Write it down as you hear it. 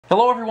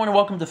Hello everyone and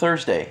welcome to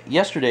Thursday.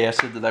 Yesterday I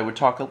said that I would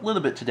talk a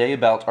little bit today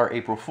about our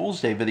April Fool's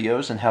Day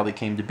videos and how they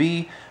came to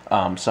be,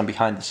 some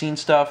behind the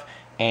scenes stuff,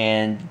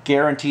 and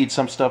guaranteed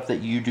some stuff that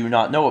you do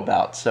not know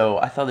about, so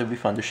I thought it would be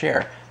fun to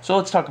share. So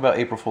let's talk about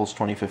April Fool's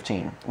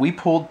 2015. We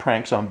pulled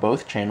pranks on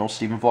both channels,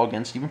 Stephen Vlog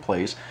and Stephen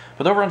Plays,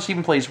 but over on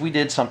Stephen Plays we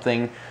did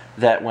something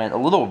that went a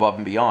little above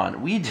and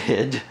beyond. We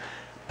did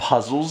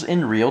puzzles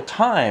in real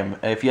time.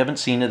 If you haven't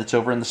seen it, it's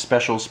over in the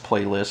specials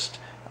playlist.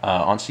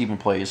 On Stephen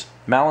Plays,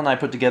 Mal and I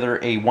put together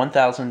a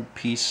 1,000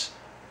 piece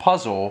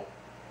puzzle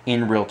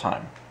in real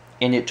time,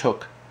 and it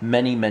took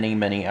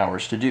many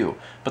hours to do.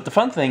 But the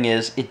fun thing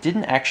is, it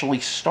didn't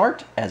actually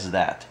start as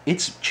that.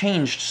 It's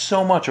changed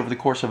so much over the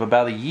course of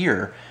about a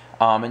year,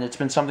 and it's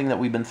been something that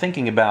we've been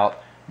thinking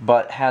about,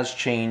 but has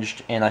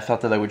changed, and I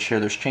thought that I would share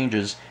those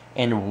changes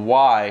and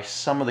why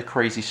some of the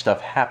crazy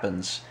stuff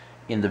happens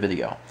in the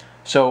video.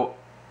 So,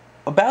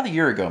 about a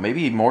year ago,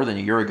 maybe more than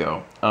a year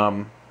ago,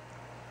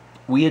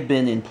 we had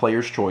been in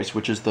Player's Choice,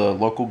 which is the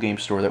local game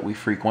store that we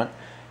frequent,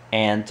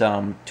 and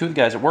two of the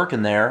guys that work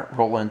in there,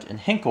 Roland and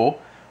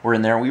Hinkle, were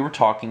in there, and we were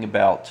talking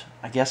about,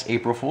 I guess,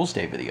 April Fool's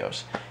Day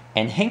videos.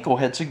 And Hinkle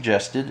had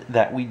suggested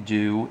that we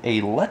do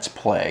a Let's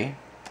Play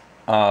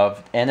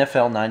of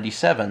NFL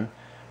 97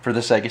 for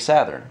the Sega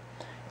Saturn.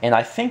 And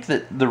I think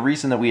that the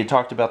reason that we had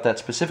talked about that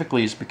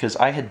specifically is because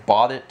I had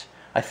bought it,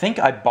 I think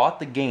I bought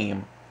the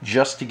game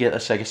just to get a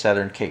Sega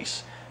Saturn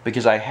case,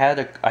 because I had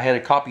a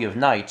copy of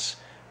Knights,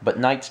 but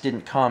Knights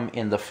didn't come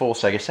in the full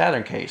Sega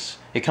Saturn case.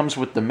 It comes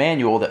with the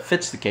manual that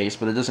fits the case,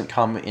 but it doesn't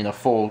come in a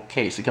full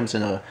case. It comes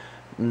in a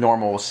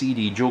normal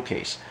CD jewel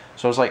case.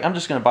 So I was like, I'm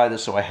just going to buy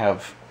this so I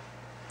have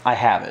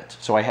it.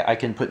 So I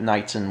can put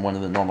Knights in one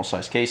of the normal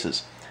size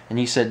cases. And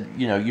he said,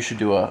 you know, you should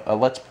do a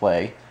Let's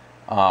Play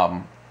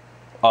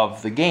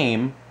of the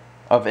game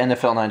of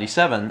NFL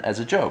 97 as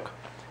a joke.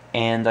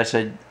 And I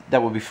said,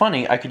 that would be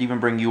funny. I could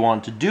even bring you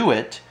on to do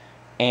it,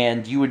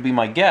 and you would be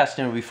my guest,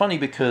 and it would be funny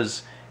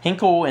because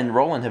Hinkle and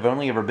Roland have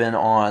only ever been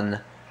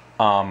on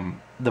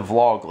the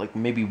vlog like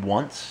maybe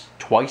once,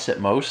 twice at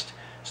most.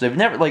 So they've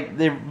never, like,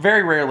 they're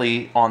very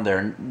rarely on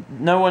there.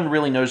 No one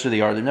really knows who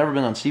they are. They've never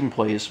been on Stephen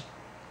Plays.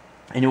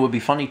 And it would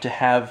be funny to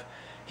have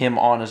him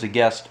on as a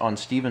guest on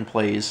Stephen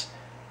Plays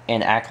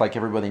and act like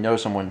everybody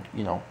knows him when,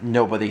 you know,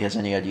 nobody has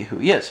any idea who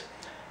he is.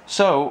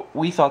 So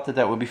we thought that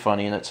that would be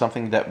funny, and it's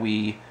something that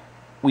we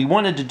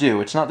wanted to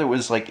do. It's not that it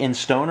was like in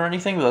stone or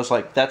anything, but I was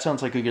like, that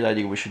sounds like a good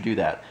idea, we should do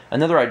that.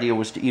 Another idea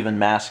was to even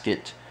mask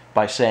it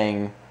by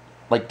saying,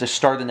 like, to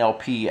start an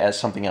LP as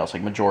something else,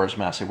 like Majora's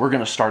Mask. Like, we're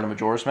going to start a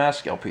Majora's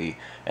Mask LP,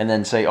 and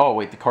then say, oh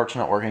wait, the cart's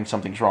not working,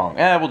 something's wrong.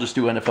 We'll just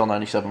do NFL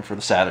 97 for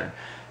the Saturn.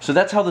 So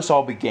that's how this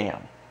all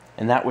began,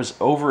 and that was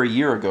over a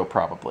year ago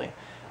probably.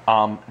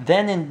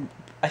 Then in,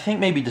 I think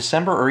maybe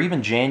December or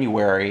even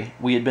January,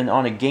 we had been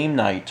on a game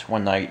night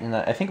one night, and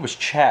I think it was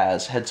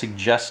Chaz had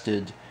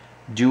suggested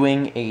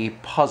doing a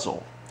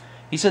puzzle.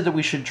 He said that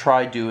we should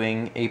try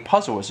doing a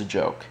puzzle as a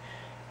joke,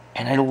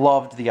 and I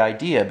loved the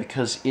idea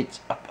because it's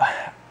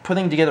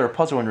putting together a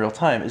puzzle in real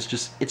time is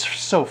just, it's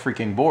so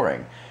freaking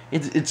boring.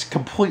 It's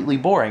completely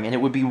boring, and it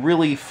would be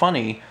really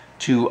funny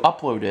to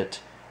upload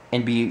it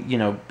and be, you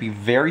know, be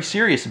very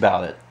serious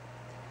about it,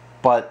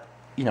 but,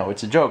 you know,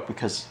 it's a joke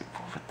because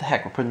what the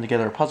heck, we're putting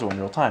together a puzzle in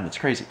real time. It's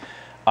crazy.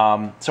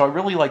 So I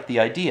really liked the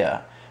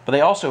idea, but I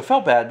also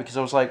felt bad because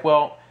I was like,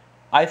 well,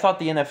 I thought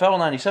the NFL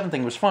 97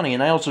 thing was funny,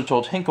 and I also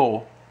told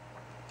Hinkle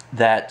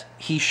that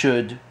he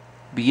should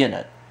be in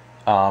it.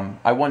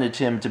 I wanted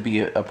him to be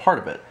a part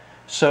of it.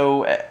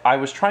 So I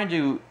was trying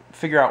to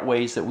figure out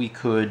ways that we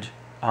could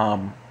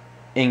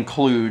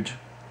include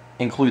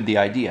the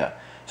idea.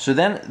 So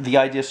then the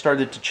idea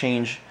started to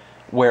change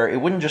where it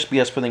wouldn't just be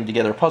us putting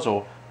together a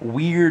puzzle.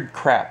 Weird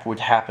crap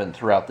would happen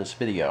throughout this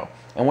video.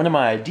 And one of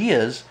my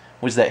ideas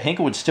was that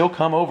Hinkle would still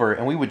come over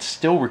and we would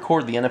still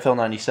record the NFL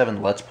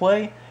 97 Let's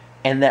Play,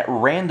 and that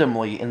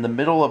randomly, in the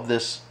middle of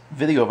this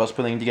video of us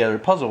putting together a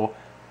puzzle,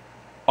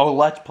 a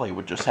Let's Play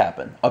would just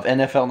happen of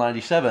NFL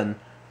 97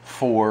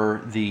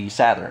 for the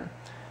Saturn.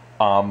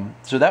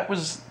 So that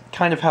was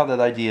kind of how that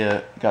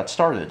idea got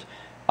started.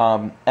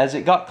 As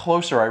it got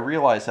closer, I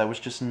realized I was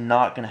just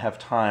not going to have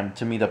time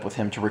to meet up with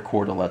him to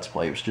record a Let's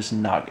Play. It was just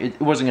not,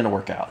 it wasn't going to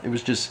work out. It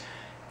was just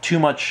too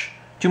much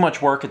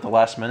work at the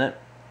last minute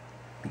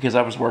because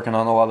I was working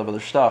on a lot of other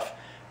stuff.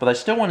 But I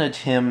still wanted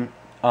him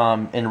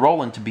and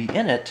Roland to be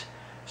in it.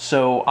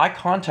 So I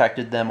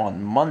contacted them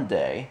on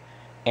Monday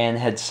and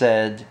had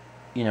said,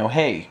 you know,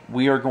 hey,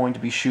 we are going to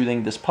be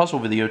shooting this puzzle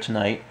video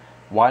tonight.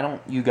 Why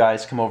don't you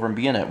guys come over and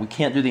be in it? We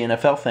can't do the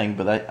NFL thing,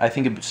 but I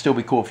think it would still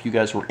be cool if you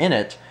guys were in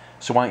it,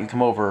 so why don't you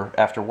come over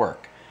after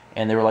work?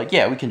 And they were like,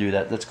 yeah, we can do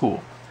that. That's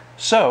cool.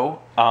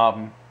 So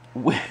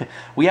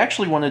we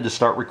actually wanted to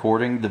start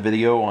recording the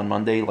video on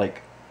Monday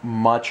like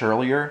much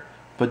earlier,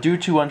 but due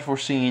to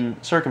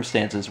unforeseen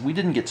circumstances, we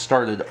didn't get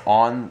started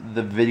on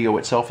the video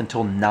itself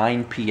until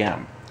 9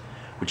 p.m.,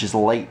 which is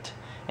late,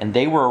 and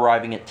they were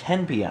arriving at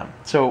 10 p.m.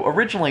 So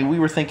originally we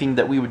were thinking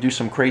that we would do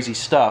some crazy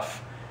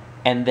stuff,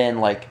 and then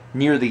like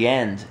near the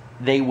end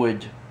they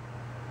would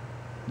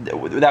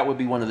that would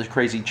be one of the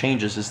crazy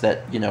changes, is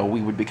that, you know,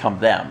 we would become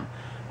them.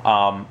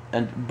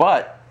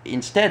 But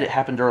instead, it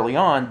happened early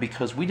on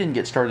because we didn't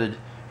get started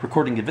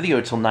recording the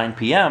video till 9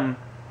 p.m.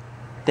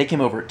 They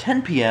came over at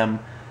 10 p.m.,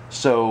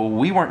 so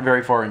we weren't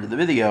very far into the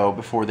video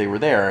before they were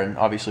there, and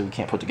obviously we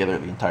can't put together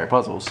the entire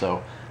puzzle,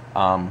 so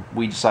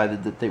we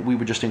decided that we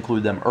would just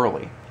include them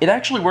early. It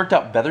actually worked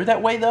out better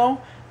that way, though,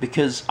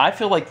 because I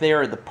feel like they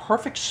are the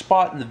perfect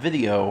spot in the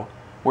video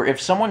where if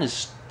someone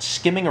is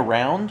skimming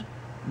around,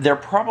 they're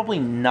probably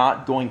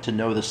not going to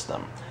notice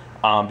them.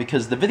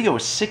 Because the video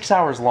is 6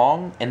 hours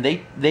long, and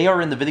they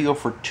are in the video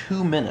for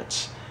 2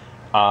 minutes.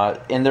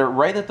 And they're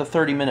right at the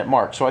 30-minute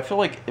mark. So I feel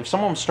like if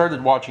someone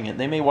started watching it,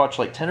 they may watch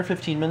like 10 or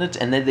 15 minutes,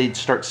 and then they'd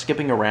start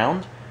skipping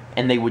around,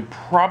 and they would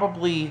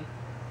probably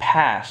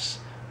pass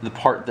the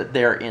part that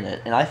they're in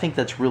it. And I think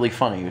that's really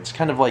funny. It's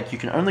kind of like you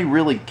can only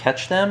really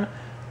catch them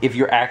if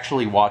you're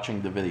actually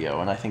watching the video,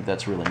 and I think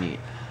that's really neat.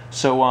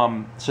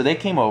 So, so they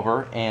came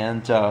over,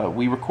 and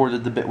we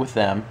recorded the bit with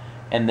them,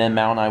 and then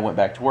Mal and I went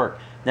back to work.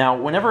 Now,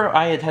 whenever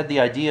I had the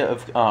idea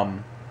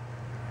of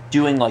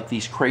doing like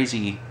these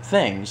crazy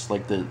things,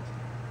 like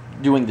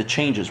doing the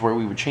changes where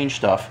we would change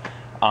stuff,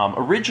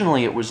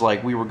 originally it was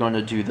like we were going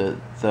to do the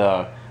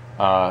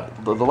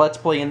Let's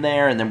Play in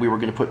there, and then we were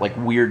going to put like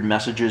weird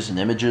messages and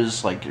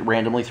images like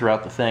randomly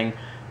throughout the thing.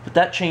 But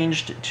that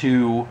changed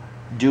to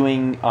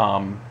doing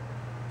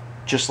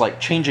just like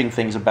changing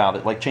things about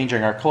it, like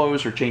changing our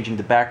clothes or changing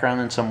the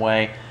background in some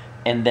way,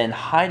 and then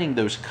hiding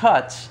those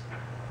cuts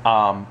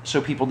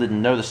so people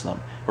didn't notice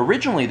them.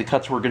 Originally, the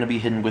cuts were going to be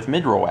hidden with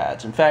mid-roll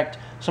ads. In fact,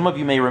 some of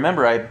you may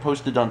remember I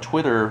posted on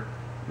Twitter,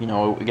 you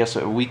know, I guess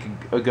a week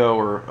ago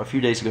or a few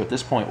days ago at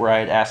this point, where I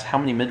had asked how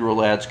many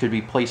mid-roll ads could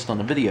be placed on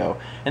the video,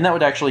 and that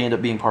would actually end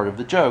up being part of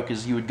the joke,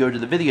 is you would go to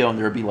the video and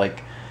there would be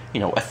like, you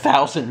know,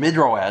 1,000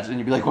 mid-roll ads, and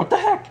you'd be like, what the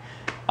heck?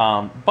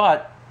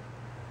 But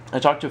I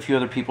talked to a few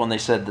other people, and they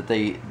said that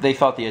they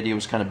thought the idea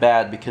was kind of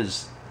bad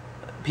because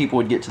people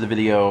would get to the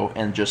video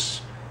and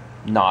just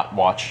not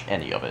watch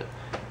any of it.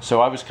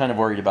 So I was kind of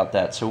worried about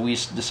that. So we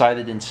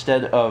decided,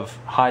 instead of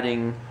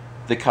hiding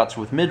the cuts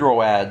with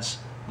mid-roll ads,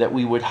 that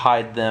we would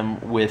hide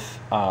them with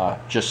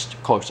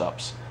just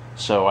close-ups.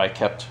 So I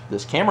kept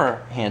this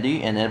camera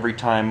handy, and every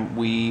time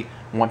we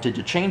wanted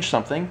to change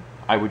something,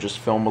 I would just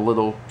film a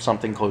little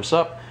something close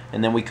up,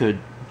 and then we could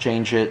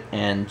change it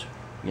and,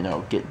 you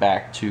know, get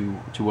back to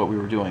what we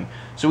were doing.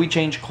 So we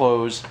change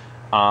clothes,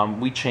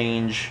 we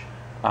change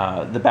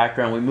the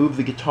background, we move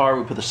the guitar,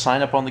 we put the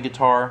sign up on the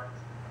guitar.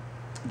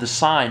 The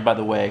sign, by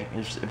the way,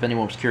 if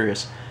anyone was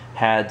curious,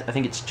 had, I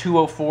think it's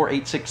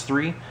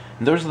 204863,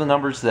 and those are the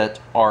numbers that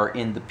are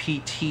in the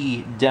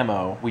PT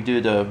demo. We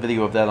did a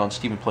video of that on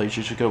Steven Plays.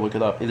 You should go look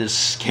it up. It is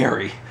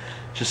scary,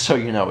 just so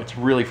you know. It's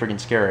really freaking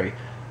scary.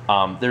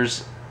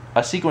 There's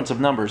a sequence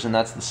of numbers, and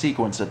that's the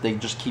sequence that they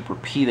just keep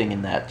repeating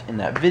in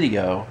that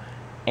video.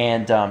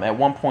 And at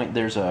one point,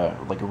 there's a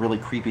really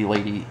creepy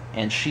lady,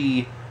 and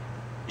she's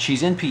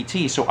in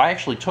PT, so I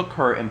actually took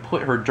her and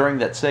put her during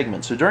that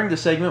segment. So during the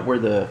segment where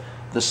the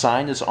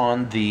sign is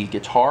on the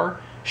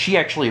guitar, she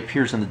actually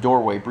appears in the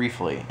doorway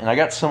briefly, and I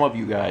got some of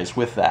you guys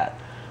with that,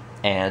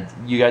 and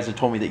you guys had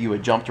told me that you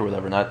had jumped or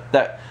whatever, and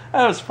that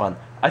was fun.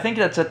 I think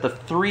that's at the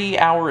 3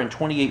 hour and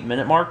 28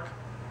 minute mark.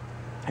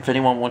 If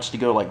anyone wants to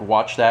go like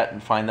watch that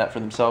and find that for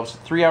themselves,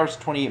 3 hours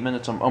and 28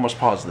 minutes, I'm almost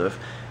positive,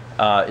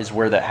 is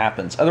where that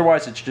happens.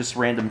 Otherwise, it's just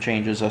random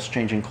changes, us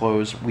changing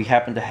clothes. We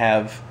happen to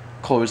have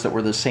clothes that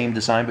were the same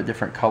design but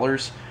different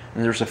colors,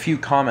 and there's a few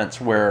comments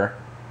where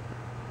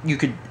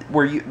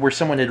where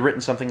someone had written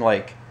something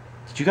like,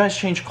 did you guys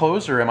change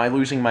clothes, or am I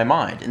losing my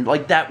mind? And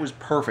like, that was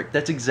perfect.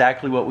 That's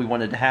exactly what we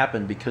wanted to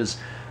happen, because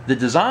the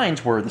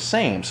designs were the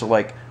same. So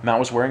like, Mal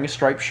was wearing a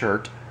striped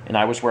shirt and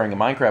I was wearing a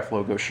Minecraft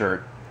logo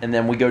shirt, and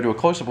then we go to a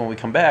close-up when we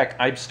come back,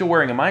 I'm still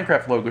wearing a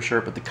Minecraft logo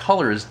shirt, but the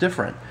color is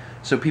different.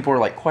 So people are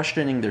like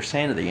questioning their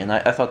sanity, and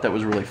I thought that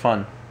was really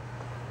fun.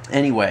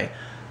 Anyway,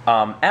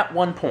 at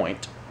one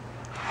point,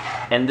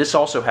 and this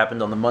also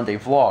happened on the Monday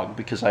vlog,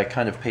 because I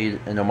kind of paid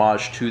an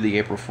homage to the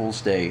April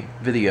Fool's Day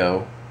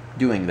video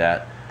doing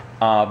that.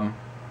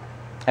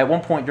 At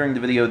one point during the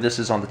video, this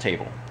is on the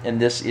table, and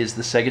this is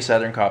the Sega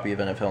Saturn copy of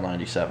NFL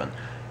 97.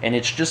 And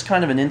it's just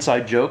kind of an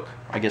inside joke.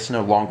 I guess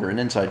no longer an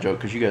inside joke,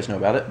 because you guys know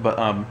about it, but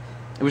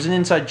it was an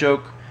inside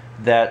joke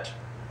that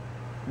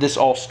this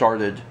all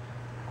started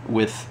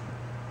with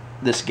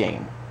this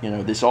game. You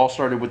know, this all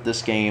started with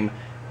this game,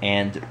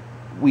 and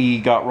we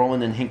got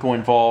Roland and Hinkle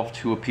involved,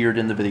 who appeared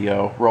in the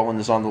video. Roland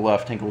is on the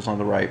left, Hinkle's on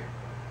the right.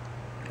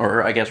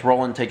 Or I guess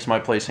Roland takes my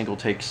place, Hinkle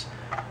takes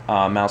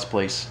Mal's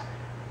place.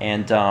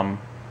 And I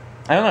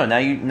don't know,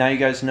 now you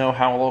guys know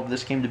how all of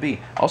this came to be.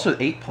 Also,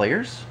 8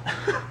 players?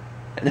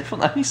 NFL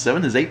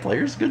 97 is 8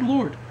 players? Good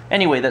lord.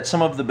 Anyway, that's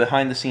some of the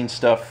behind-the-scenes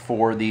stuff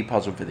for the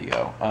puzzle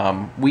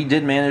video. We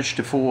did manage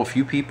to fool a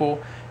few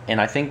people, and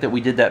I think that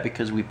we did that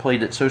because we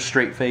played it so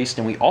straight-faced,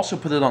 and we also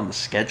put it on the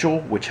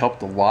schedule, which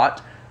helped a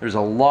lot. There's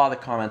a lot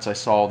of comments I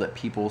saw that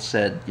people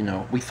said, you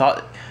know,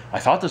 I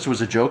thought this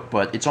was a joke,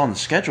 but it's on the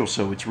schedule,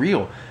 so it's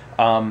real.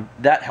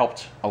 That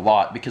helped a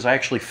lot, because I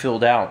actually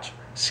filled out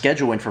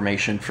schedule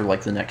information for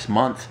like the next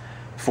month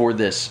for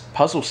this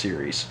puzzle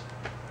series.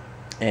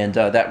 And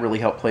that really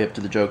helped play up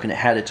to the joke, and it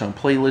had its own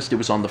playlist. It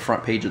was on the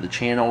front page of the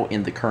channel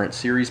in the current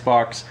series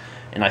box,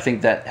 and I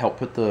think that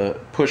helped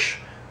push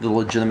the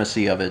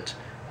legitimacy of it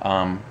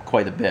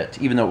quite a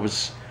bit. Even though it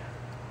was,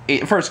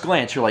 at first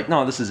glance, you're like,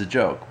 no, this is a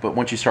joke. But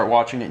once you start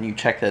watching it and you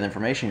check that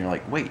information, you're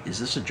like, wait, is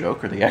this a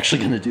joke? Are they actually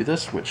going to do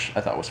this? Which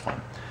I thought was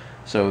fun.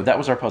 So that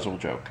was our puzzle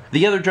joke.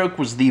 The other joke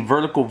was the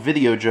vertical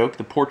video joke,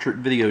 the portrait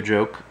video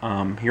joke,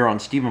 here on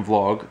Steven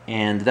Vlog.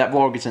 And that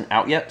vlog isn't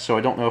out yet, so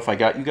I don't know if I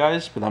got you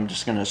guys, but I'm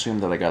just going to assume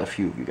that I got a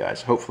few of you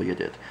guys. Hopefully I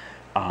did.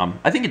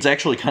 I think it's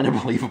actually kind of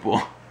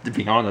believable, to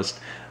be honest.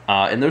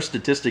 And those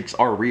statistics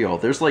are real.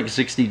 There's like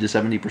 60 to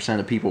 70%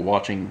 of people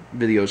watching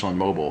videos on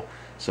mobile.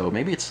 So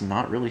maybe it's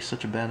not really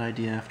such a bad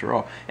idea after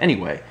all.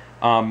 Anyway,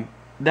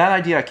 that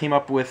idea I came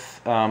up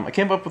with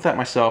that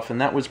myself,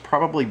 and that was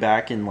probably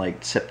back in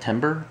like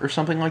September or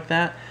something like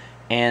that.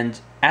 And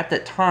at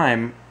that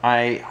time,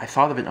 I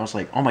thought of it and I was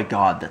like, oh my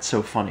god, that's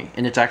so funny.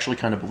 And it's actually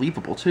kind of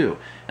believable too.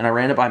 And I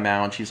ran it by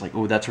Mal, and she's like,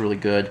 oh, that's really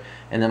good.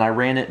 And then I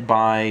ran it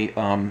by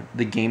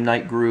the Game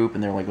Night group,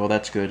 and they're like, oh,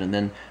 that's good. And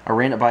then I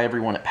ran it by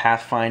everyone at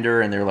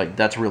Pathfinder, and they're like,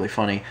 that's really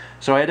funny.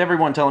 So I had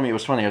everyone telling me it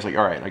was funny. I was like,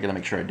 all right, I gotta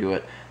make sure I do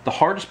it. The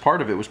hardest part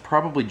of it was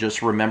probably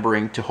just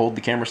remembering to hold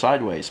the camera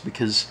sideways,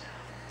 because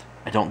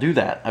I don't do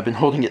that. I've been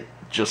holding it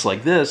just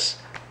like this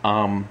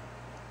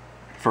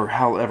for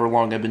however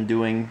long I've been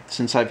doing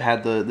since I've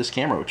had this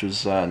camera, which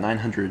was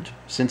 900,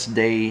 since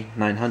day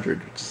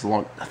 900, which is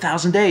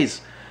 1,000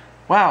 days.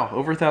 Wow,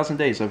 over 1,000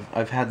 days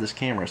I've had this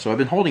camera. So I've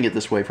been holding it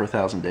this way for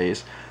 1,000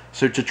 days.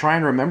 So to try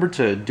and remember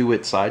to do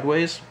it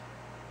sideways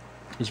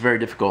was very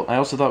difficult. I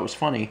also thought it was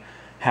funny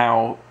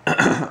how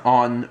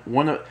on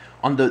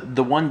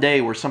the one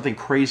day where something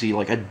crazy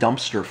like a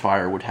dumpster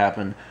fire would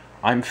happen,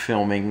 I'm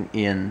filming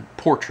in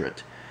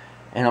portrait.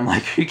 And I'm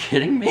like, are you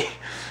kidding me?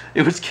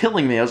 It was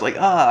killing me. I was like,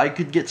 I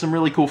could get some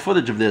really cool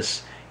footage of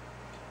this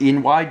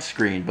in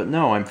widescreen. But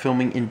no, I'm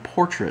filming in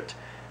portrait.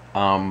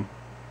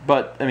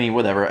 But, I mean,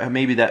 whatever.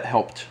 Maybe that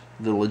helped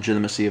the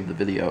legitimacy of the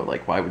video.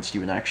 Like, why would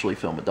Steven actually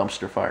film a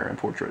dumpster fire in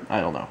portrait? I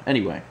don't know.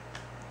 Anyway.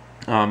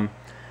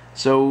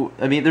 So,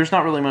 I mean, there's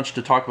not really much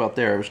to talk about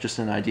there. It was just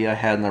an idea I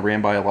had, and I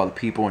ran by a lot of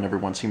people, and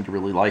everyone seemed to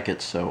really like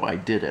it, so I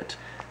did it.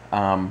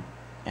 And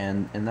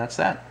that's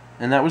that.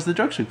 And that was the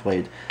jokes we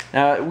played.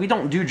 Now, we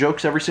don't do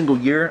jokes every single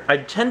year. I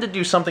tend to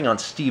do something on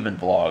Steven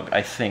Vlog,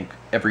 I think,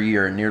 every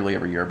year, nearly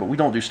every year, but we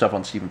don't do stuff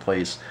on Steven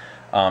Plays.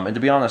 And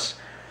to be honest,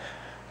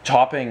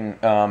 topping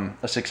a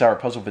 6-hour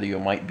puzzle video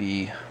might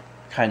be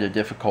kind of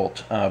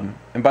difficult. And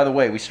by the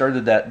way, we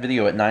started that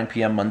video at 9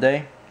 p.m.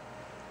 Monday,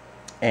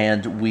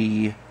 and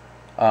we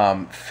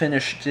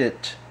finished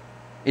it.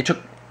 It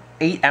took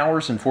 8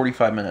 hours and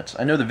 45 minutes.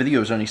 I know the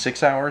video is only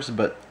 6 hours,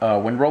 but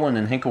when Roland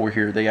and Hinkle were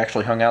here, they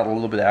actually hung out a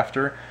little bit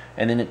after,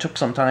 and then it took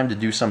some time to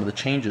do some of the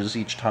changes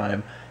each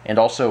time, and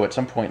also at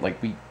some point,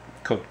 like, we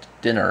cooked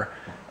dinner.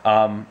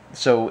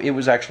 So it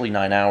was actually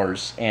 9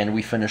 hours, and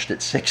we finished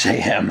at 6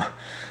 a.m.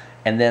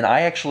 And then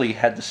I actually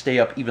had to stay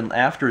up even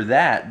after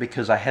that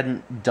because I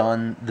hadn't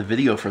done the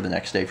video for the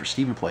next day for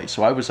Steven Plays.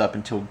 So I was up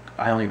until,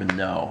 I don't even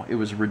know. It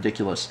was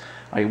ridiculous.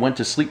 I went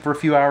to sleep for a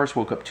few hours,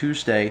 woke up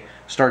Tuesday,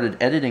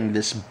 started editing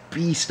this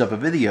beast of a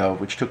video,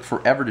 which took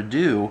forever to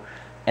do.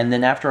 And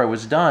then after I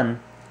was done,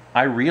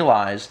 I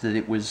realized that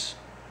it was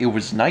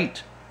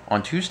night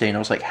on Tuesday. And I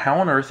was like, how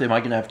on earth am I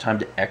going to have time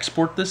to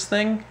export this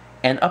thing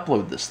and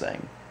upload this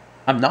thing?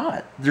 I'm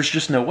not. There's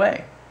just no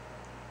way.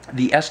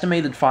 The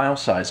estimated file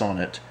size on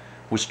it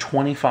was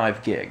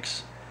 25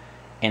 gigs,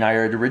 and I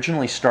had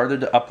originally started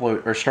to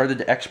upload or started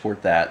to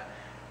export that,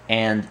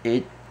 and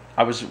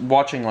I was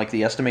watching like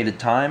the estimated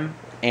time,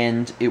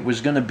 and it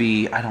was going to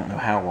be, I don't know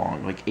how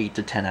long, like 8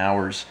 to 10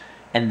 hours,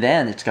 and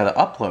then it's got to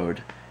upload.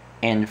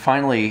 And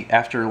finally,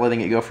 after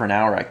letting it go for an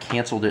hour, I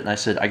canceled it and I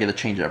said I got to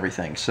change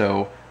everything.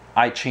 So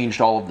I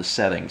changed all of the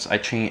settings.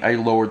 I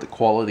lowered the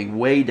quality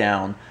way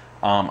down.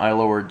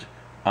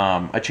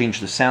 I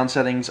changed the sound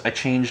settings.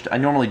 I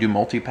normally do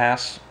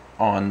multipass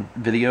on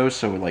videos,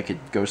 so like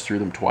it goes through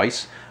them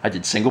twice. I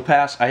did single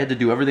pass. I had to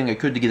do everything I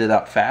could to get it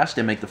out fast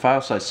and make the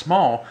file size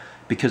small,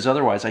 because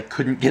otherwise I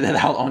couldn't get it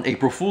out on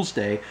April Fool's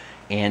Day.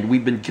 And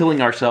we've been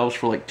killing ourselves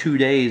for like 2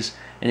 days,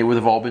 and it would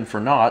have all been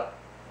for naught.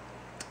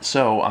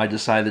 So I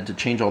decided to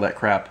change all that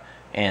crap,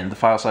 and the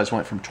file size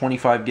went from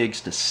 25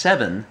 gigs to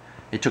 7.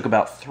 It took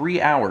about 3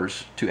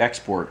 hours to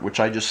export, which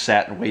I just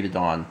sat and waited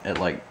on at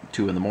like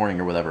 2 in the morning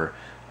or whatever.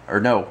 Or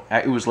no,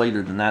 it was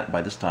later than that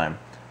by this time.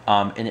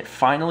 And it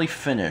finally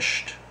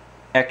finished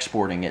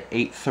exporting at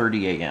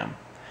 8:30 a.m.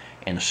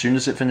 And as soon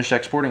as it finished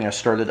exporting, I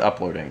started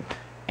uploading.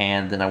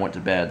 And then I went to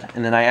bed.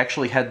 And then I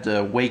actually had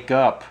to wake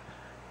up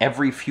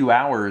every few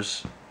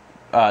hours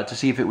to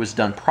see if it was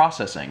done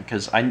processing.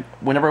 Because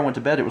whenever I went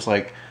to bed, it was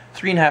like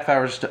 3.5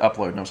 hours to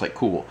upload. And I was like,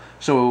 cool.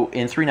 So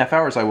in 3.5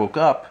 hours, I woke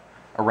up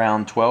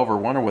around 12 or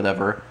 1 or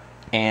whatever,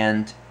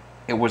 and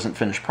it wasn't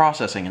finished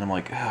processing. And I'm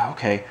like, oh,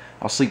 okay,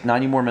 I'll sleep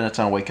 90 more minutes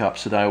and I'll wake up.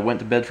 So then I went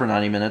to bed for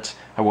 90 minutes,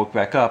 I woke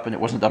back up, and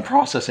it wasn't done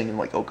processing. And I'm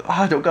like, oh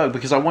God,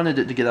 because I wanted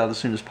it to get out as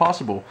soon as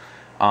possible.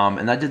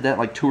 And I did that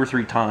like 2 or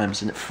 3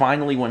 times, and it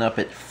finally went up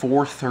at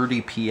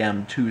 4:30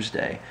 p.m.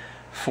 Tuesday,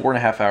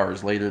 4.5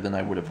 hours later than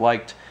I would have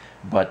liked.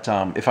 But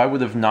if I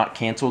would have not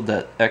canceled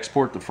that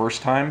export the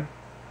first time,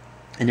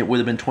 and it would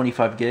have been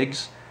 25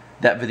 gigs,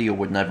 that video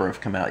would never have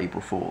come out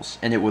April Fool's,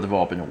 and it would have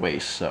all been a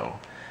waste. So,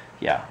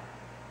 yeah.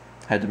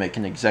 Had to make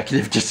an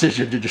executive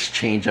decision to just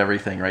change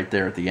everything right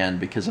there at the end,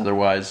 because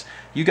otherwise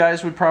you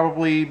guys would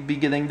probably be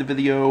getting the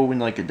video in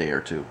like a day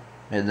or 2,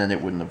 and then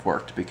it wouldn't have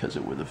worked because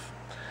it would have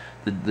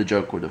the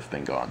joke would have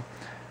been gone.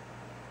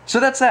 So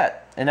that's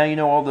that, and now you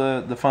know all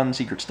the fun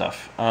secret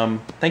stuff.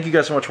 Thank you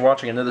guys so much for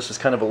watching. I know this is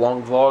kind of a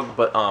long vlog,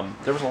 but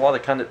there was a lot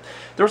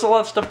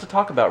of stuff to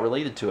talk about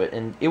related to it,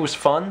 and it was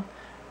fun.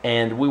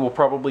 And we will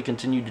probably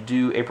continue to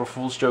do April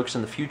Fool's jokes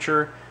in the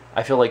future.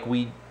 I feel like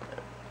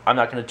I'm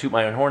not going to toot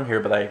my own horn here,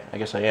 but I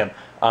guess I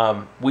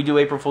am. We do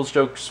April Fool's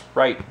jokes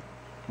right.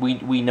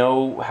 We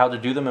know how to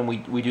do them, and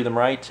we do them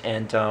right.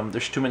 And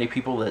there's too many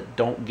people that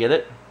don't get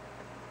it.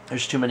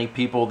 There's too many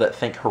people that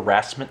think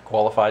harassment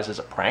qualifies as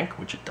a prank,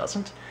 which it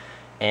doesn't.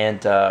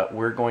 And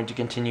we're going to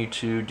continue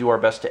to do our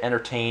best to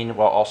entertain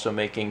while also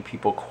making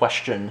people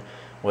question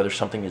whether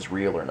something is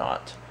real or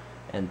not.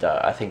 And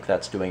I think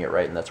that's doing it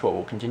right, and that's what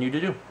we'll continue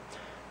to do.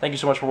 Thank you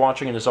so much for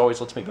watching, and as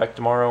always, let's meet back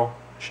tomorrow,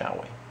 shall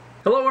we?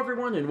 Hello,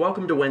 everyone, and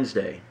welcome to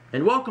Wednesday,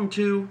 and welcome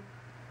to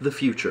the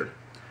future.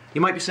 You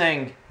might be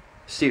saying,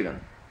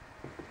 Steven,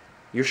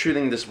 you're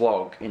shooting this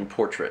vlog in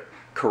portrait.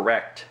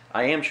 Correct.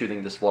 I am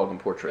shooting this vlog in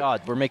portrait.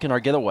 God, we're making our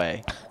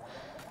getaway. Do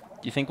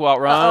you think we'll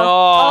outrun?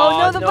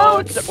 Oh, no, the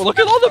boats! Look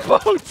at all the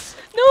boats!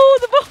 No,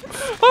 the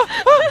boats!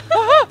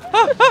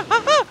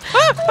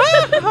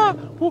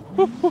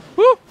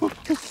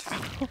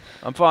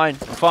 I'm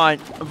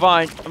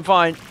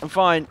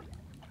fine.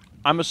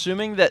 I'm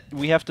assuming that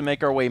we have to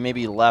make our way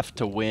maybe left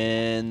to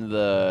win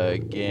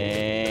the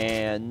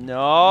game.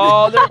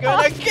 No, they're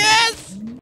gonna kiss!